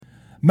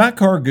My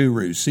Car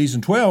Gurus, Season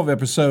 12,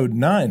 Episode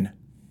 9.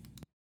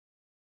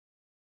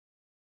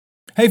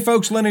 Hey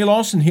folks, Lenny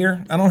Lawson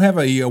here. I don't have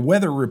a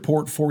weather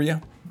report for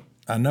you.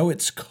 I know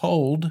it's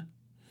cold.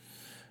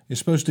 It's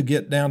supposed to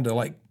get down to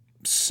like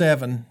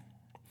 7.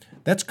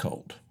 That's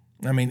cold.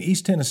 I mean,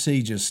 East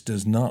Tennessee just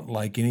does not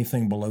like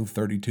anything below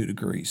 32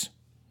 degrees.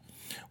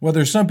 Well,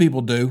 there's some people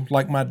do,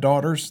 like my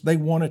daughters, they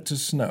want it to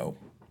snow.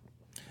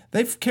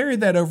 They've carried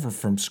that over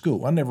from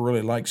school. I never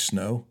really liked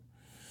snow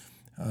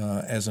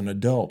as an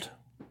adult.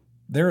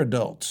 They're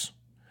adults.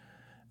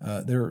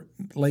 They're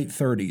late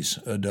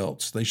 30s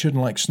adults. They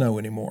shouldn't like snow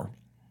anymore.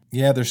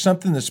 Yeah, there's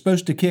something that's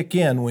supposed to kick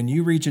in when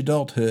you reach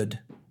adulthood,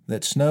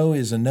 that snow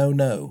is a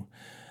no-no.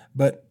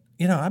 But,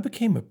 you know, I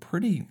became a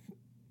pretty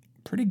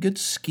good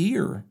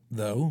skier,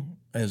 though,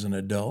 as an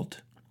adult.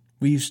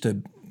 We used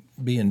to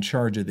be in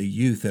charge of the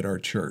youth at our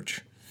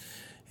church,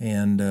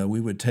 and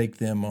we would take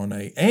them on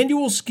an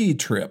annual ski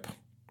trip.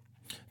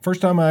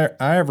 First time I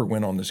ever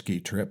went on the ski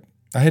trip.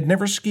 I had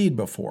never skied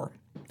before.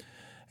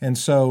 And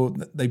so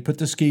they put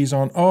the skis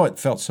on. Oh, it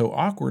felt so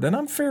awkward. And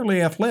I'm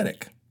fairly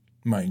athletic,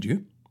 mind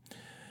you.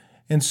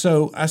 And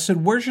so I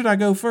said, where should I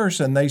go first?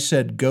 And they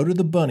said, go to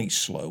the bunny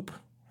slope.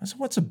 I said,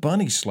 what's a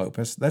bunny slope?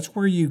 That's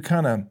where you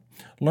kind of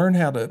learn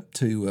how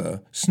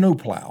to snow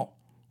plow,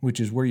 which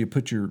is where you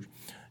put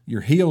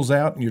your heels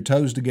out and your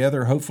toes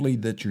together, hopefully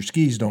that your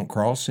skis don't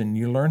cross, and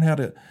you learn how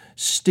to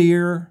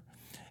steer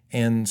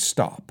and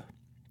stop.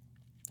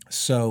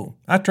 So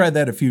I tried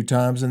that a few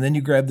times, and then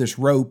you grab this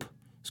rope.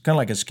 It's kind of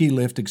like a ski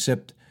lift,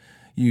 except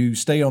you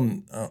stay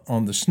on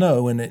the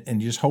snow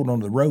and you just hold on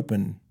to the rope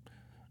and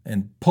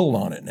pull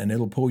on it, and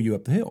it'll pull you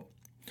up the hill.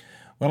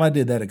 Well, I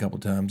did that a couple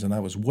of times, and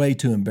I was way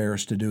too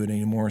embarrassed to do it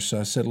anymore,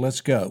 so I said,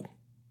 let's go.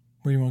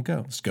 Where do you want to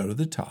go? Let's go to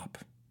the top.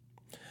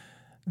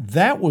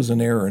 That was an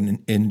error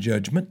in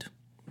judgment,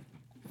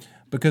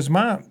 because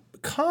my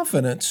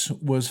confidence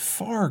was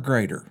far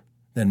greater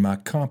than my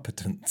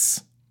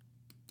competence.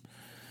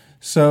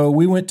 So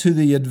we went to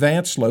the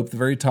advanced slope, the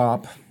very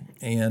top,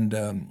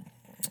 and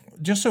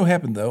just so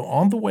happened, though,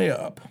 on the way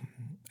up,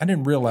 I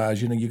didn't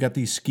realize, you got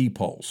these ski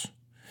poles,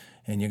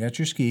 and you got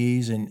your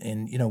skis,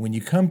 and when you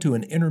come to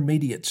an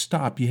intermediate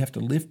stop, you have to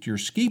lift your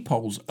ski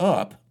poles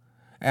up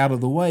out of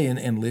the way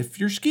and lift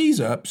your skis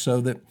up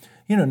so that,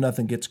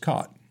 nothing gets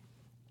caught.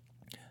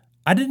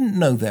 I didn't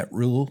know that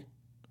rule.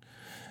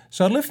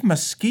 So I lifted my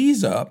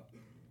skis up,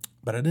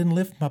 but I didn't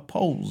lift my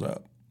poles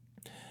up.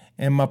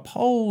 And my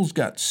poles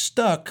got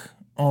stuck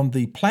on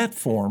the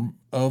platform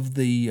of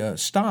the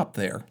stop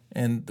there.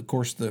 And, of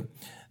course, the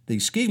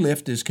ski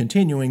lift is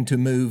continuing to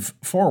move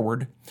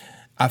forward.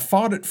 I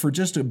fought it for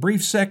just a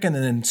brief second,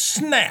 and then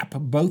snap,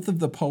 both of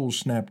the poles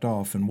snapped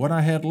off. And what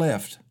I had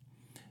left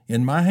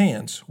in my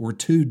hands were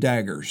 2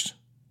 daggers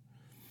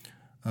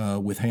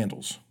with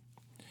handles.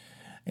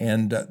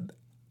 And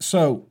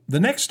so the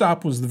next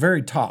stop was the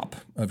very top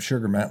of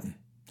Sugar Mountain.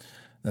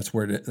 That's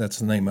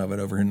the name of it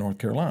over here in North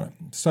Carolina.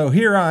 So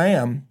here I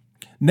am,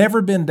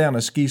 never been down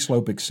a ski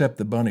slope except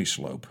the bunny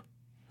slope.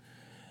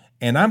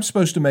 And I'm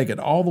supposed to make it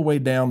all the way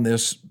down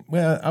this,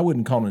 well, I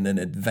wouldn't call it an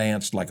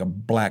advanced, like a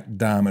black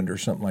diamond or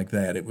something like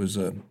that. It was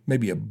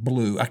maybe a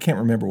blue. I can't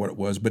remember what it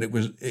was, but it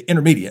was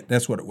intermediate.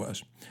 That's what it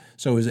was.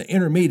 So it was an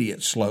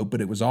intermediate slope, but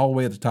it was all the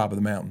way at the top of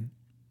the mountain.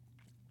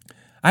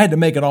 I had to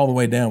make it all the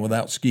way down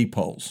without ski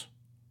poles,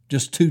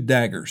 just 2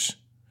 daggers.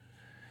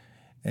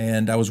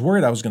 And I was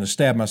worried I was going to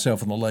stab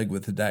myself in the leg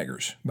with the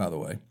daggers, by the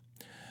way.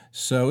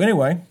 So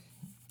anyway,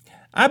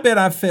 I bet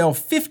I fell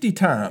 50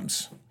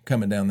 times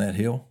coming down that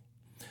hill.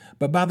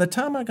 But by the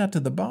time I got to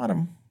the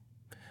bottom,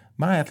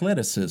 my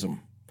athleticism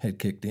had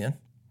kicked in,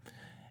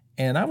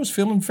 and I was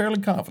feeling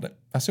fairly confident.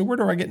 I said, where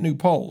do I get new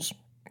poles?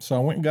 So I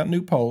went and got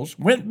new poles,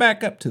 went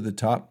back up to the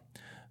top,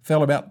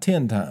 fell about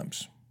 10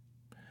 times.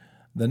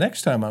 The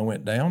next time I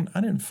went down,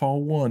 I didn't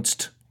fall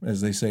once,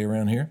 as they say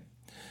around here.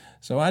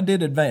 So I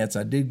did advance.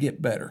 I did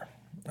get better.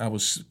 I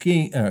was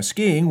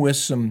skiing with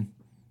some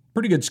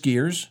pretty good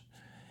skiers,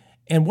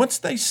 and once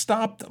they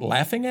stopped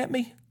laughing at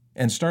me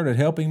and started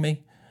helping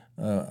me,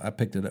 I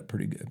picked it up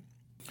pretty good.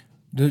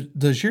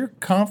 Does your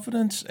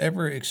confidence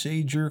ever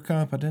exceed your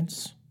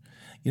competence?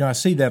 I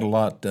see that a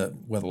lot, the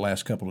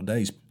last couple of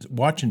days,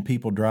 watching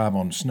people drive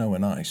on snow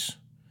and ice.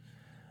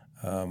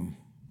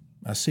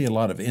 I see a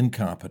lot of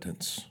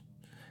incompetence,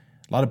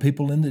 a lot of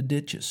people in the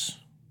ditches,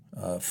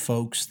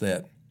 folks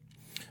that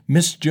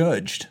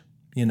misjudged,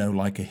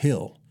 like a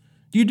hill.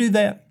 Do you do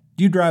that?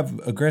 Do you drive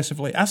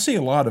aggressively? I see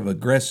a lot of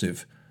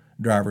aggressive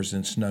drivers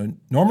in snow.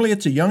 Normally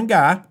it's a young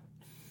guy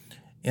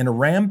in a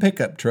Ram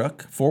pickup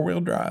truck,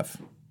 4-wheel drive,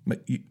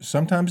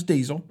 sometimes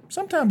diesel.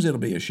 Sometimes it'll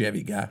be a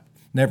Chevy guy.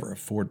 Never a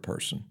Ford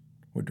person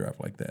would drive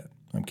like that.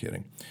 I'm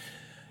kidding.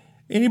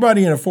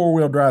 Anybody in a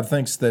 4-wheel drive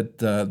thinks that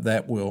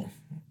that will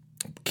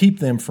keep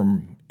them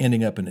from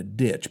ending up in a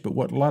ditch. But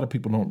what a lot of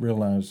people don't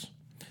realize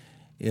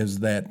is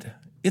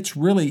that it's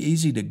really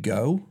easy to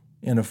go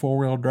in a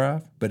 4-wheel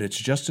drive, but it's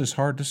just as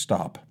hard to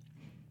stop.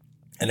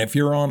 And if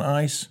you're on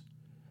ice,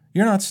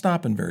 you're not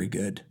stopping very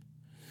good.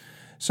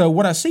 So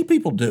what I see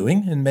people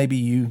doing, and maybe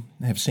you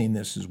have seen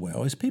this as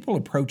well, is people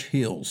approach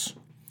hills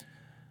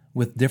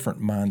with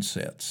different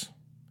mindsets.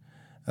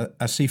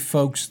 I see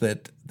folks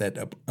that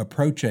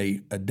approach a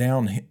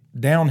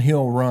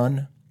downhill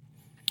run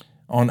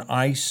on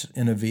ice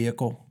in a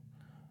vehicle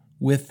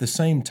with the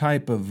same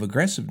type of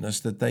aggressiveness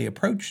that they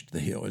approached the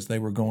hill as they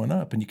were going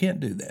up, and you can't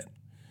do that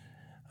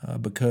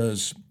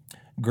because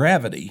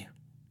gravity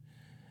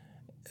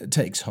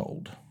takes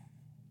hold.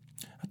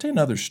 I'll tell you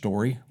another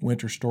story,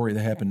 winter story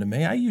that happened to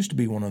me. I used to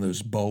be one of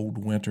those bold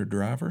winter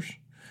drivers.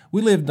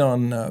 We lived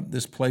on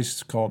this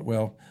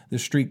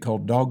street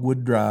called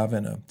Dogwood Drive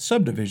in a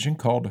subdivision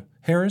called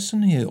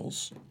Harrison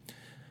Hills.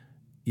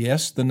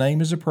 Yes, the name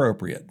is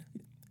appropriate,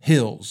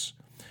 Hills.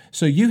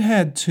 So you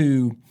had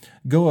to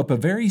go up a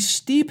very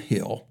steep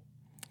hill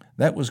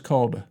that was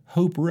called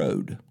Hope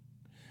Road.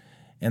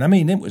 And I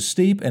mean, it was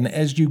steep, and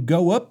as you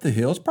go up the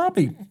hill, it's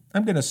probably,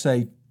 I'm going to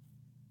say,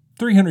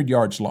 300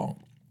 yards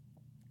long.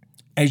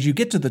 As you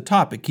get to the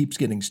top, it keeps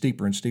getting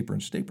steeper and steeper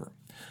and steeper.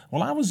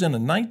 Well, I was in a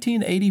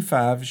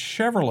 1985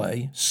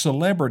 Chevrolet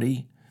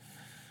Celebrity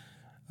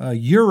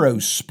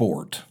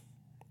Eurosport.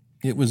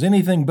 It was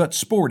anything but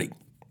sporty.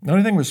 The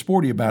only thing that was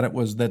sporty about it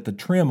was that the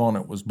trim on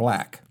it was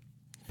black.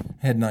 It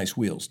had nice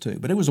wheels too,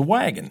 but it was a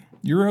wagon,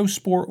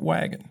 Eurosport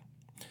wagon.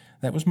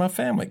 That was my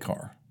family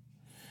car.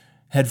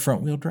 Had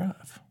front-wheel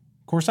drive.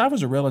 Of course, I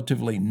was a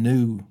relatively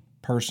new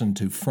person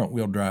to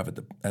front-wheel drive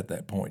at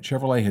that point.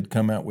 Chevrolet had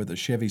come out with a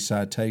Chevy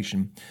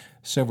Citation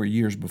several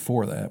years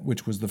before that,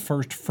 which was the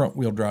first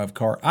front-wheel drive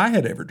car I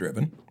had ever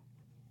driven.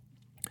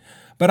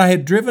 But I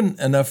had driven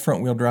enough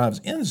front-wheel drives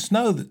in the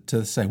snow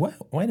to say,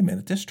 well, wait a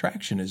minute, this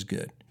traction is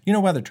good. You know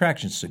why the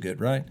traction's so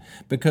good, right?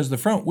 Because the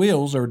front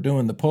wheels are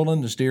doing the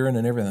pulling, the steering,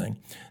 and everything.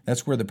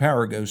 That's where the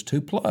power goes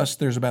to. Plus,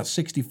 there's about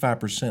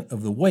 65%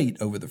 of the weight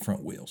over the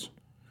front wheels.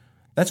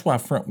 That's why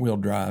front-wheel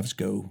drives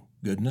go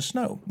good in the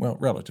snow. Well,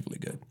 relatively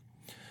good.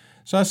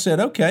 So I said,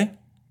 okay,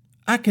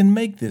 I can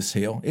make this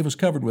hill. It was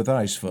covered with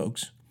ice,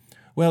 folks.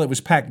 Well, it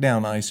was packed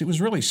down ice. It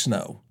was really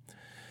snow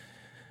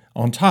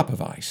on top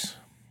of ice.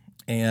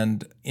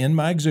 And in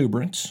my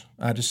exuberance,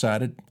 I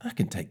decided I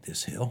can take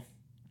this hill.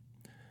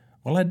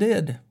 Well, I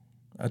did.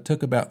 I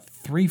took about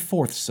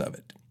 3/4 of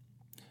it.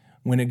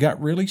 When it got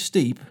really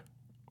steep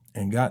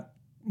and got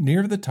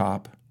near the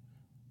top,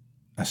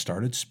 I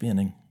started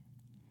spinning.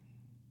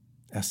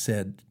 I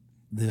said,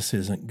 this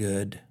isn't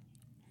good.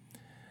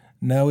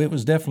 No, it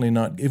was definitely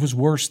not. It was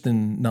worse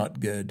than not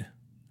good.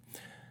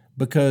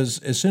 Because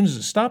as soon as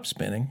it stopped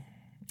spinning,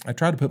 I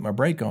tried to put my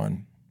brake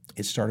on.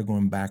 It started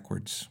going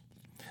backwards.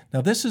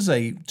 Now, this is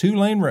a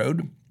 2-lane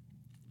road,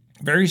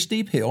 very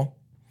steep hill.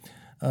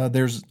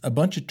 There's a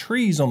bunch of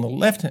trees on the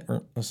left hand,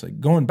 or let's say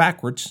going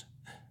backwards,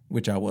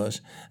 which I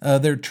was.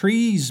 There are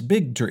trees,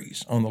 big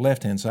trees, on the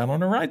left-hand side. On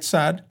the right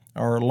side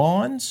are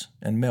lawns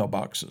and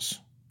mailboxes.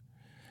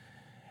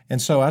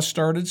 And so I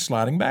started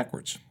sliding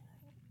backwards.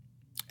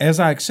 As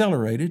I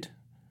accelerated,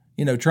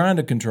 trying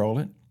to control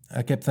it,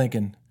 I kept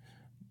thinking,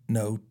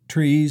 no,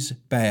 trees,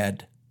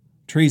 bad.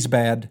 Trees,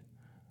 bad.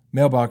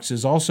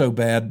 Mailboxes, also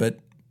bad, but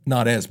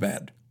not as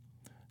bad.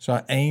 So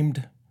I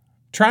aimed,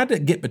 tried to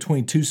get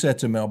between 2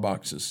 sets of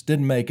mailboxes.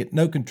 Didn't make it,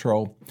 no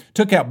control.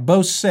 Took out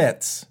both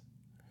sets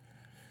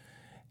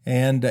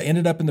and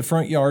ended up in the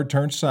front yard,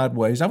 turned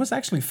sideways. I was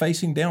actually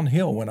facing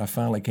downhill when I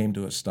finally came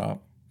to a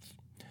stop.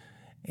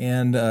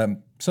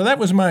 And so that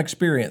was my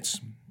experience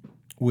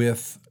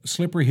with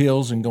slippery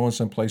hills and going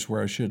someplace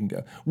where I shouldn't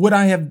go. Would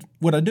I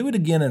do it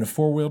again in a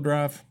 4-wheel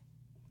drive?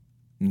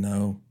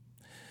 No,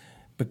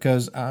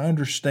 because I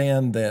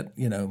understand that,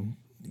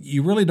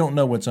 you really don't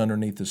know what's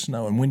underneath the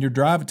snow. And when you're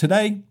driving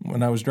today,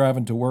 when I was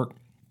driving to work,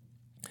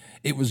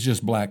 it was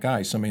just black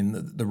ice. I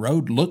mean, the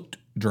road looked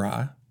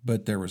dry,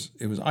 but it was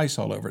ice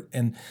all over it.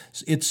 And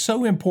it's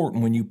so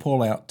important when you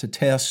pull out to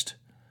test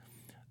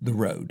the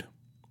road.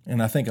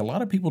 And I think a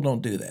lot of people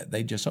don't do that.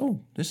 They just,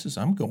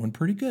 I'm going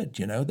pretty good.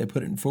 They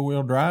put it in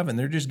 4-wheel drive and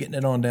they're just getting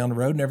it on down the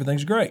road and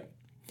everything's great.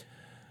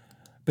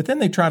 But then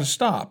they try to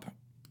stop.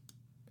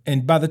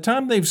 And by the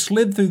time they've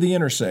slid through the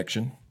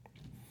intersection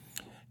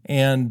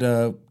and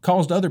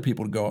caused other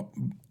people to go,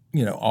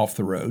 off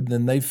the road,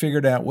 then they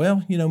figured out,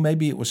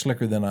 maybe it was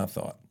slicker than I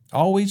thought.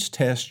 Always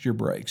test your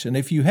brakes. And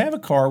if you have a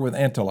car with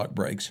anti-lock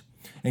brakes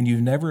and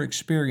you've never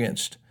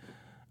experienced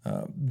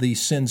the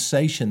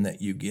sensation that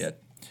you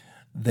get,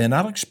 then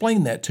I'll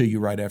explain that to you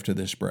right after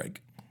this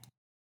break.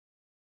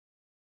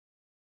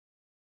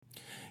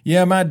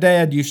 Yeah, my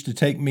dad used to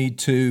take me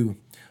to,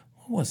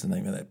 what was the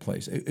name of that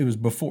place?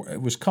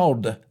 It was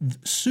called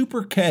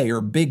Super K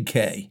or Big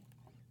K.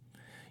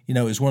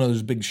 It was one of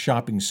those big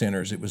shopping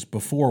centers. It was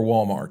before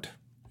Walmart,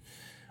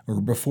 or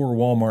before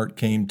Walmart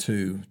came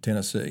to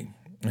Tennessee.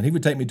 And he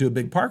would take me to a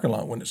big parking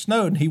lot when it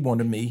snowed, and he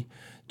wanted me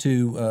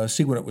to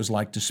see what it was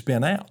like to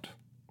spin out,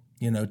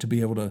 to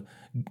be able to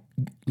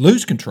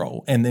lose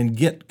control and then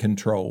get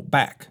control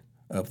back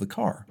of the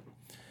car.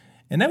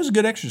 And that was a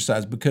good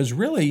exercise because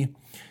really,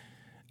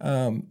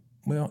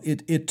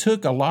 it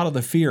took a lot of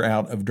the fear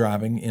out of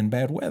driving in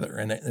bad weather.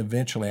 And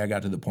eventually I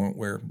got to the point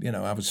where,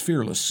 I was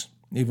fearless,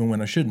 even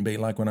when I shouldn't be,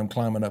 like when I'm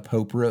climbing up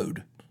Hope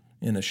Road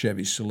in a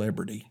Chevy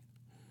Celebrity.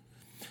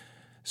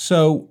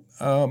 So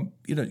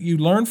You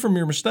learn from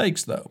your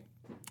mistakes, though.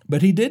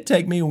 But he did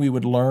take me and we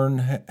would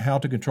learn how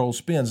to control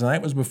spins, and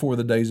that was before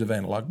the days of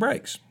anti-lock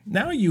brakes.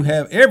 Now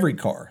every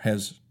car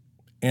has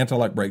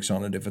anti-lock brakes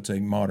on it if it's a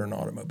modern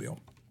automobile.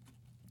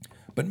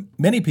 But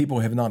many people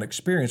have not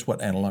experienced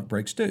what anti-lock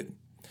brakes do.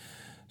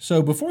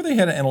 So before they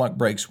had anti-lock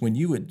brakes, when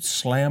you would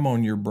slam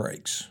on your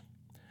brakes,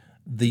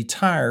 the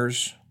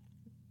tires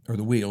or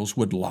the wheels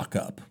would lock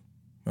up,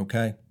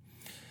 okay?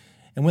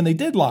 And when they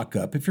did lock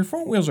up, if your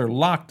front wheels are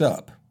locked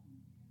up,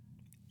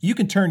 you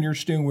can turn your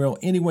steering wheel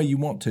any way you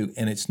want to,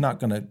 and it's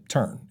not going to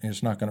turn, and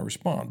it's not going to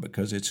respond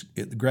because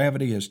the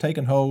gravity has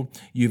taken hold.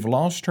 You've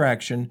lost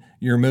traction.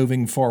 You're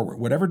moving forward.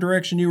 Whatever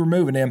direction you were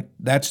moving in,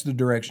 that's the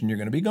direction you're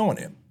going to be going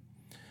in.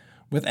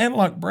 With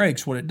anti-lock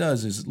brakes, what it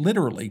does is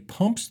literally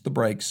pumps the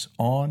brakes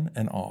on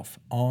and off,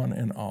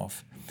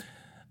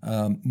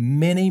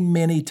 many,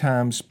 many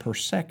times per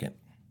second.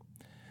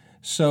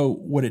 So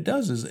what it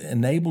does is it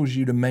enables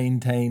you to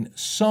maintain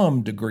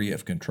some degree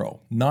of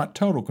control, not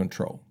total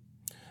control.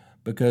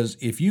 Because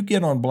if you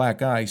get on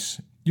black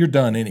ice, you're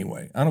done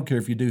anyway. I don't care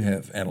if you do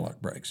have anti-lock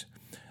brakes.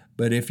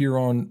 But if if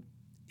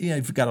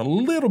you've got a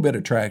little bit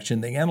of traction,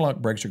 the anti-lock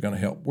brakes are going to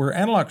help. Where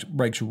anti-lock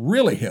brakes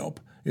really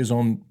help is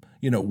on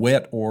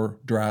wet or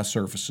dry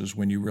surfaces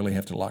when you really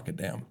have to lock it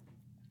down.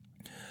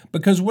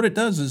 Because what it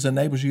does is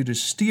enables you to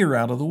steer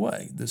out of the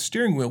way. The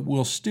steering wheel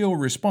will still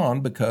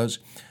respond because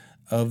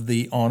of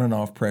the on and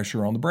off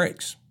pressure on the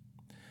brakes.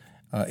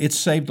 It's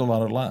saved a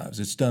lot of lives.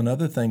 It's done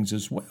other things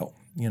as well.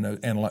 And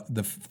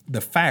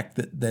the fact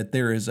that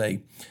there is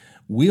a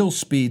wheel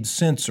speed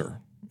sensor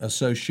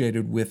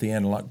associated with the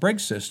anti-lock brake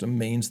system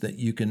means that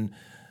you can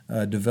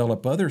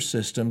develop other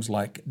systems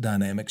like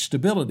dynamic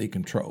stability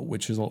control,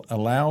 which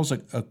allows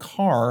a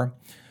car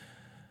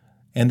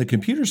and the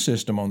computer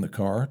system on the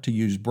car to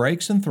use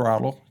brakes and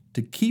throttle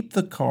to keep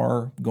the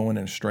car going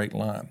in a straight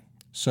line.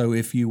 So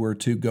if you were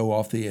to go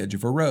off the edge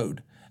of a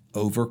road,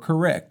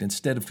 overcorrect,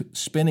 instead of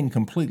spinning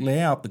completely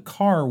out, the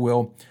car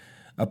will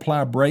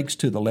apply brakes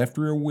to the left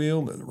rear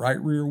wheel, or the right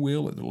rear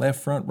wheel, or the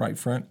left front, right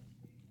front,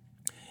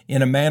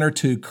 in a manner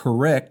to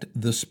correct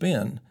the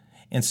spin.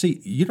 And see,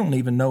 you don't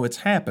even know it's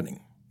happening,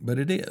 but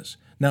it is.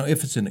 Now,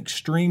 if it's an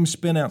extreme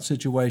spin-out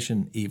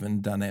situation,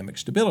 even dynamic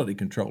stability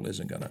control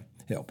isn't going to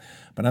help.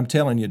 But I'm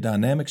telling you,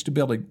 dynamic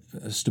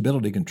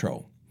stability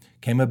control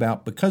came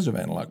about because of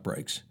anti-lock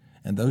brakes,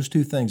 and those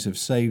two things have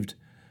saved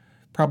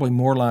probably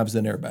more lives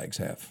than airbags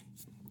have.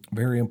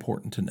 Very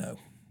important to know.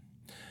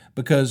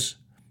 Because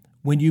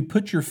when you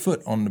put your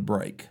foot on the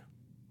brake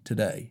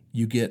today,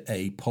 you get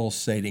a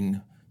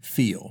pulsating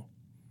feel.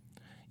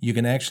 You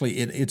can actually,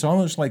 it's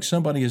almost like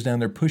somebody is down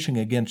there pushing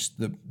against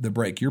the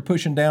brake. You're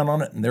pushing down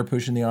on it and they're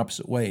pushing the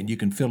opposite way, and you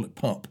can feel it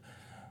pump.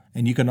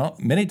 And you can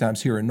many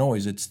times hear a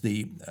noise. It's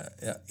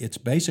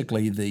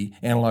basically the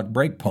anti-lock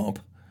brake pump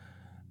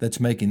that's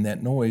making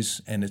that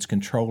noise, and it's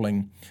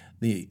controlling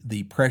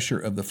the pressure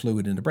of the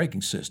fluid in the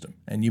braking system.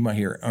 And you might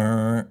hear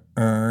kind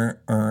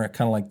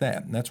of like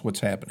that, and that's what's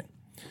happening.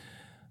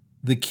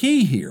 The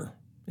key here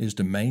is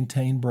to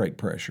maintain brake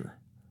pressure.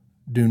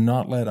 Do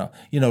not let up.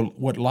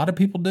 What a lot of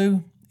people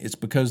do, it's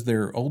because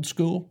they're old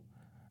school.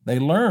 They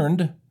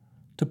learned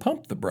to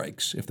pump the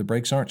brakes. If the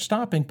brakes aren't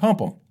stopping, pump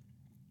them.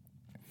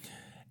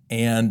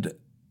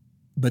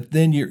 But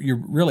then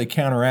you're really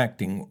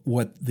counteracting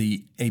what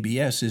the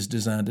ABS is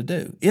designed to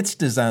do. It's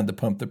designed to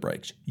pump the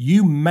brakes.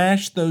 You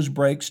mash those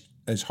brakes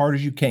as hard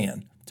as you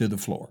can to the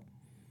floor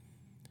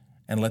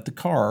and let the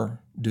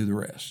car do the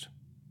rest.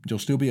 You'll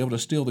still be able to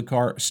steer the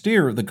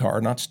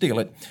car, not steal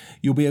it.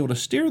 You'll be able to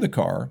steer the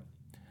car,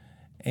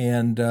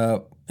 and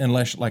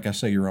unless, like I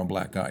say, you're on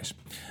black ice.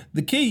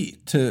 The key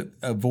to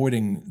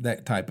avoiding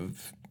that type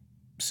of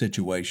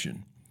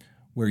situation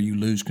where you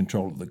lose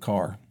control of the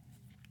car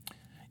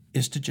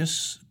is to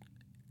just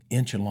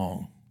inch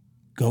along.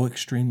 Go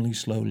extremely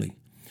slowly.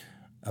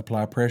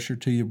 Apply pressure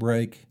to your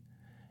brake,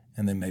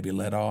 and then maybe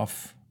let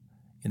off.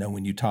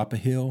 When you top a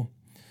hill,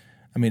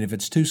 if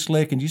it's too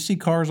slick and you see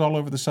cars all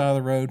over the side of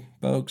the road,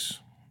 folks,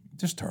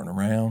 just turn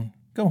around,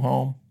 go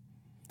home.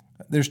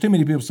 There's too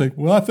many people say,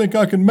 well, I think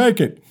I can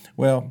make it.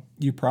 Well,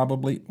 you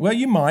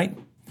might,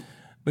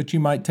 but you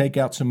might take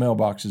out some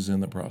mailboxes in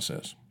the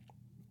process.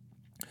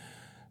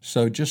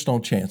 So just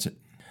don't chance it.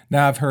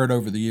 Now, I've heard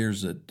over the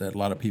years that a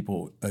lot of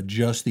people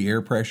adjust the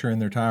air pressure in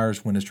their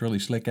tires when it's really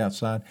slick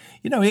outside.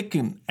 It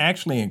can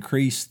actually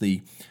increase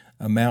the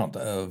amount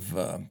of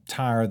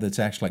tire that's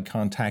actually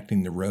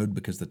contacting the road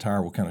because the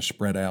tire will kind of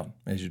spread out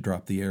as you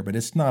drop the air. But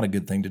it's not a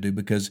good thing to do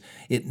because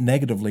it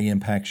negatively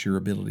impacts your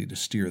ability to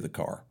steer the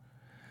car.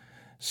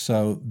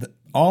 So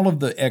all of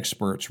the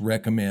experts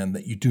recommend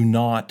that you do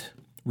not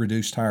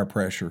reduce tire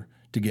pressure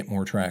to get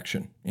more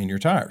traction in your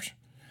tires.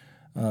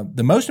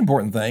 The most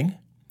important thing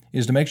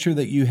is to make sure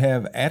that you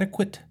have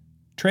adequate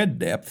tread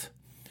depth.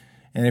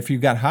 And if you've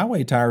got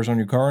highway tires on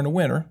your car in the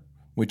winter,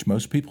 which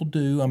most people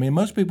do,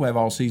 most people have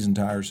all-season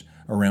tires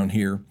around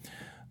here,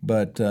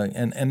 but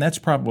and that's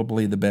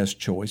probably the best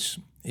choice.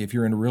 If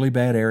you're in a really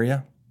bad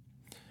area,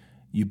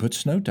 you put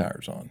snow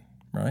tires on,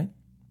 right?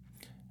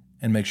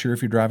 And make sure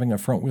if you're driving a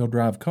front-wheel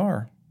drive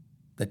car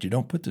that you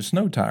don't put the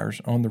snow tires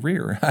on the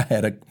rear. I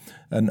had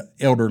an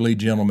elderly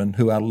gentleman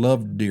who I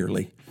loved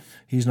dearly.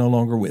 He's no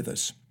longer with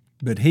us,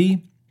 but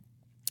he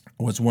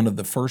was one of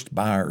the first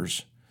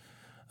buyers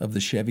of the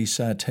Chevy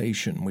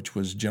Citation, which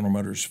was General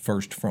Motors'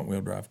 first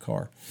front-wheel drive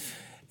car.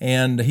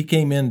 And he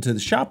came into the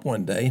shop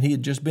one day, and he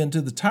had just been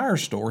to the tire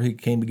store. He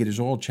came to get his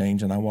oil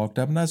change, and I walked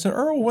up, and I said,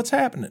 "Earl, what's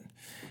happening?"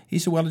 He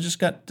said, "Well, I just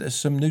got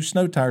some new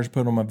snow tires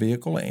put on my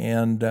vehicle."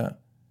 And as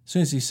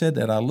soon as he said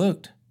that, I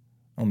looked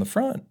on the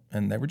front,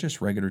 and they were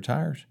just regular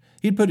tires.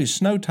 He'd put his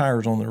snow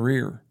tires on the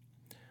rear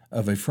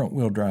of a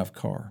front-wheel drive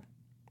car.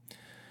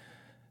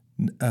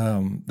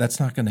 That's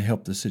not going to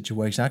help the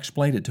situation. I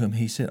explained it to him.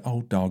 He said,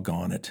 "Oh,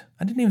 doggone it.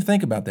 I didn't even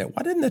think about that.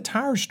 Why didn't the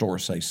tire store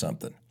say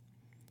something?"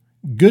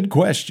 Good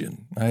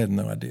question. I had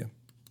no idea.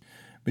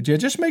 But yeah,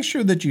 just make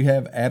sure that you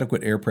have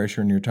adequate air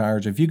pressure in your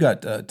tires. If you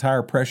got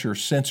tire pressure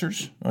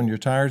sensors on your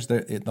tires,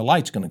 the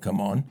light's going to come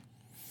on,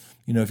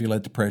 if you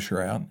let the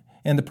pressure out.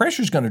 And the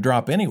pressure's going to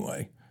drop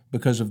anyway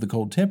because of the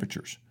cold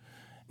temperatures.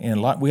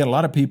 And we had a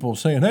lot of people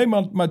saying, "Hey,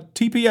 my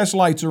TPS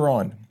lights are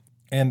on."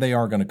 And they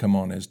are going to come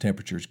on as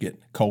temperatures get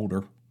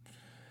colder.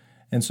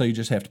 And so you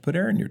just have to put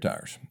air in your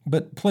tires.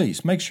 But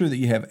please, make sure that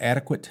you have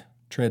adequate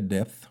tread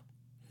depth.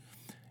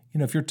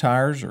 If your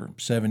tires are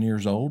 7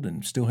 years old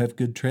and still have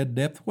good tread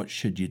depth, what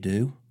should you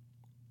do?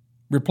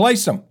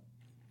 Replace them.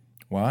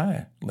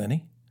 Why,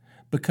 Lenny?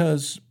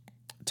 Because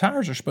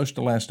tires are supposed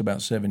to last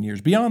about 7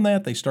 years. Beyond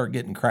that, they start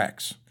getting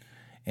cracks,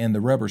 and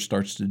the rubber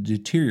starts to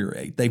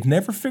deteriorate. They've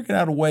never figured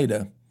out a way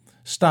to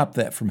stop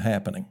that from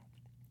happening.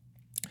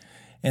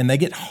 And they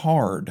get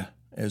hard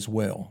as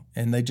well,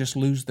 and they just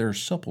lose their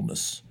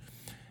suppleness,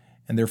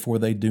 and therefore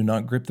they do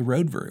not grip the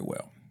road very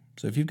well.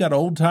 So if you've got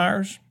old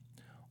tires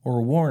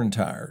or worn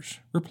tires,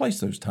 replace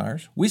those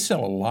tires. We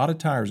sell a lot of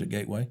tires at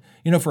Gateway.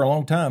 For a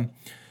long time,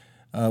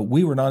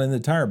 we were not in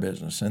the tire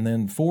business. And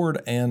then Ford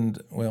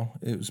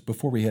it was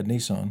before we had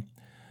Nissan,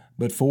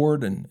 but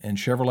Ford and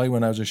Chevrolet,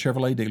 when I was a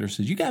Chevrolet dealer,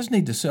 said, "You guys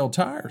need to sell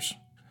tires."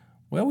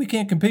 Well, we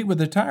can't compete with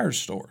the tire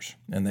stores.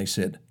 And they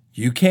said,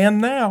 "You can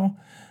now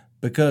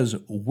because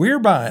we're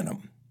buying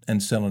them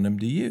and selling them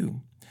to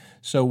you."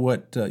 So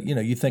what,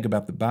 you think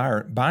about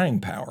the buying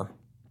power.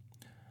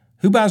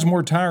 Who buys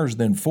more tires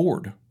than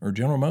Ford or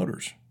General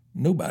Motors?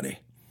 Nobody.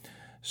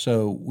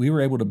 So we were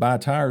able to buy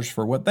tires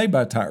for what they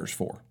buy tires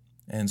for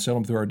and sell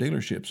them through our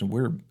dealerships. And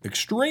we're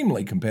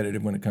extremely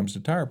competitive when it comes to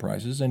tire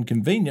prices, and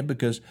convenient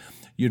because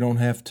you don't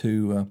have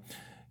to,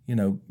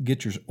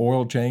 get your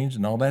oil changed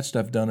and all that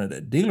stuff done at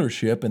a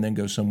dealership and then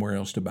go somewhere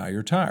else to buy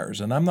your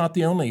tires. And I'm not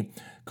the only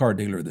car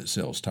dealer that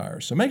sells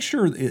tires. So make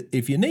sure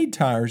if you need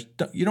tires,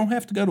 you don't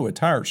have to go to a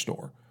tire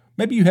store.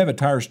 Maybe you have a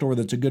tire store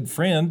that's a good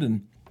friend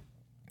and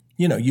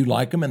you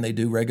like them and they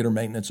do regular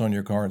maintenance on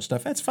your car and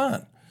stuff. That's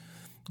fine.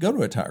 Go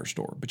to a tire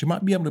store. But you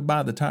might be able to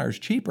buy the tires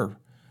cheaper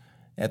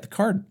at the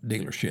car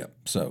dealership.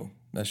 So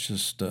that's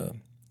just a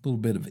little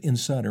bit of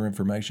insider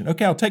information.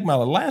 Okay, I'll take my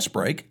last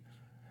break,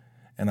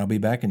 and I'll be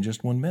back in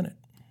just 1 minute.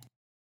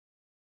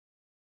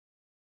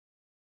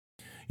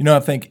 I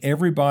think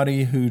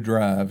everybody who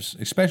drives,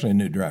 especially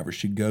new drivers,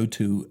 should go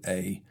to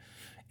a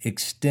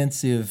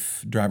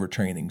extensive driver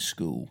training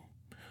school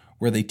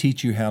where they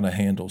teach you how to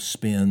handle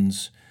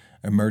spins,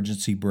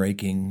 emergency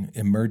braking,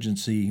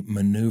 emergency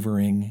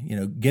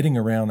maneuvering, getting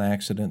around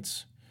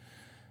accidents.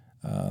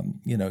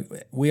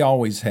 We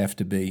always have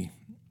to be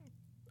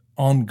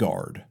on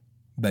guard,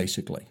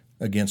 basically,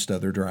 against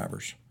other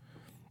drivers.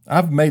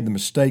 I've made the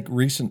mistake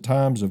recent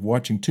times of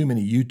watching too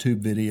many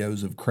YouTube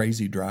videos of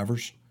crazy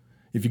drivers.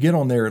 If you get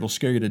on there, it'll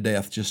scare you to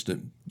death just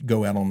to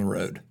go out on the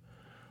road.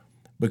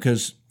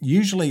 Because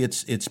usually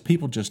it's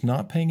people just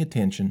not paying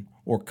attention,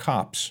 or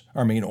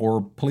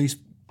police,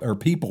 or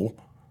people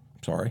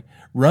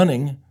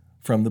running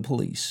from the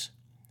police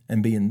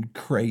and being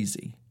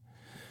crazy.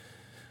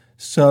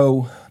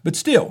 So, but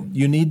still,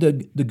 you need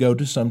to go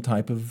to some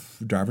type of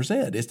driver's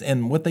ed.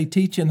 And what they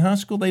teach in high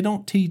school, they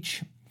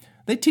teach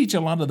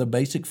a lot of the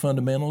basic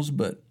fundamentals,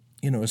 but,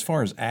 as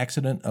far as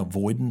accident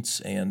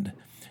avoidance and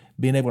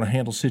being able to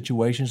handle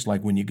situations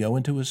like when you go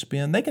into a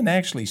spin, they can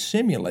actually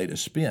simulate a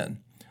spin.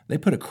 They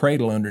put a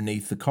cradle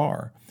underneath the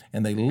car,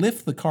 and they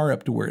lift the car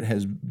up to where it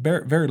has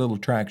very, very little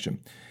traction.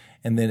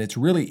 And then it's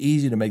really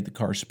easy to make the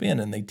car spin,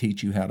 and they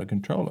teach you how to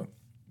control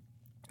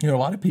it. A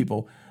lot of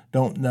people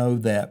don't know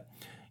that,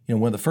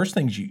 one of the first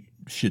things you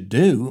should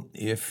do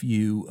if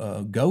you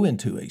go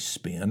into a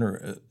spin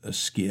or a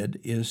skid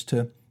is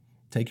to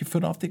take your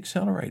foot off the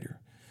accelerator.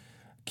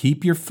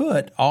 Keep your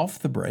foot off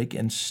the brake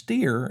and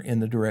steer in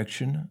the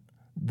direction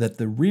that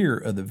the rear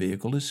of the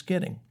vehicle is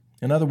skidding.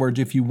 In other words,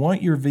 if you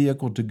want your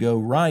vehicle to go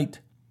right,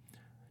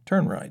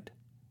 turn right.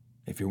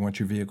 If you want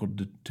your vehicle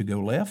to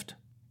go left,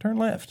 turn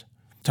left.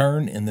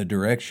 Turn in the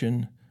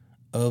direction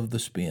of the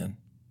spin,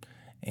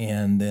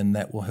 and then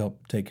that will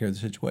help take care of the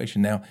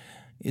situation. Now,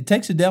 it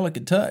takes a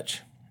delicate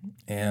touch,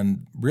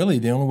 and really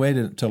the only way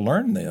to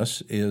learn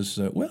this is,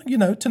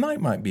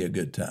 tonight might be a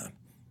good time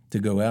to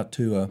go out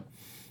to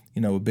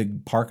a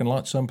big parking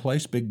lot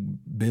someplace,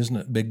 big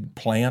business, big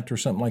plant or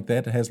something like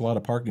that has a lot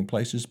of parking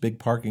places, big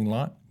parking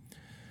lot.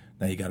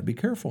 Now, you got to be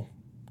careful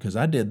because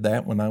I did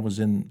that when I was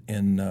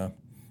I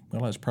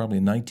was probably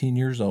 19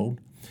 years old,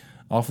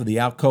 off of the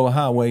Alcoa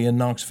Highway in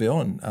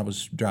Knoxville, and I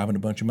was driving a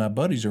bunch of my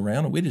buddies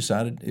around, and we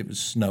decided it was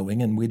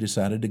snowing, and we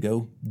decided to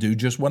go do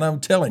just what I'm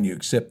telling you,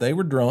 except they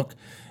were drunk,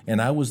 and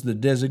I was the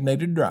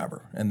designated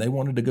driver, and they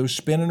wanted to go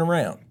spinning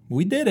around.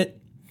 We did it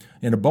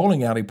in a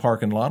bowling alley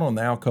parking lot on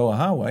the Alcoa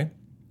Highway.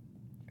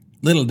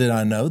 Little did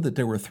I know that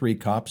there were 3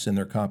 cops in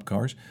their cop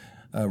cars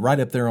right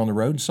up there on the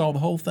road and saw the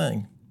whole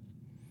thing.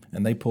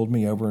 And they pulled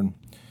me over, and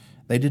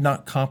they did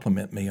not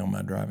compliment me on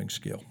my driving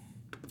skill.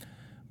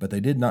 But they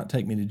did not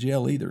take me to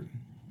jail either.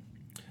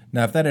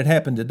 Now, if that had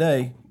happened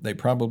today, they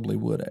probably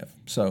would have.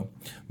 So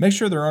make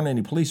sure there aren't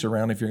any police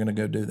around if you're going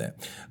to go do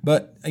that.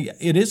 But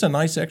it is a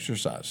nice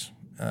exercise.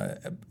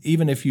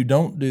 Even if you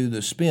don't do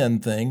the spin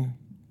thing,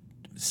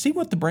 see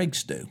what the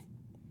brakes do.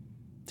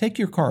 Take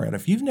your car out.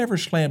 If you've never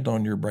slammed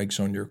on your brakes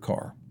on your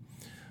car,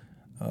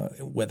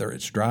 whether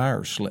it's dry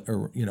or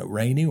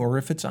rainy, or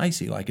if it's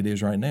icy like it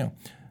is right now,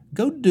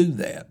 go do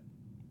that.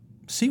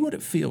 See what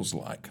it feels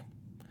like.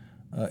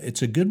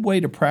 It's a good way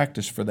to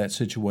practice for that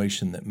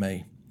situation that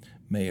may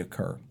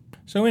occur.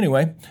 So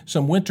anyway,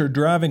 some winter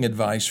driving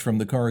advice from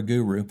the Car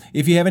Guru.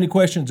 If you have any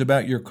questions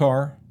about your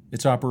car,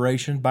 its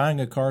operation, buying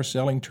a car,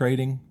 selling,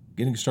 trading,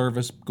 getting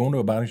service, going to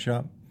a body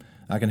shop,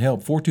 I can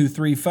help.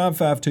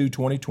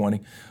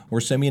 423-552-2020, or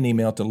send me an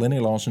email to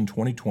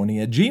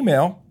LennyLawson2020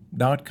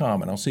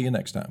 @gmail.com, and I'll see you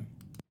next time.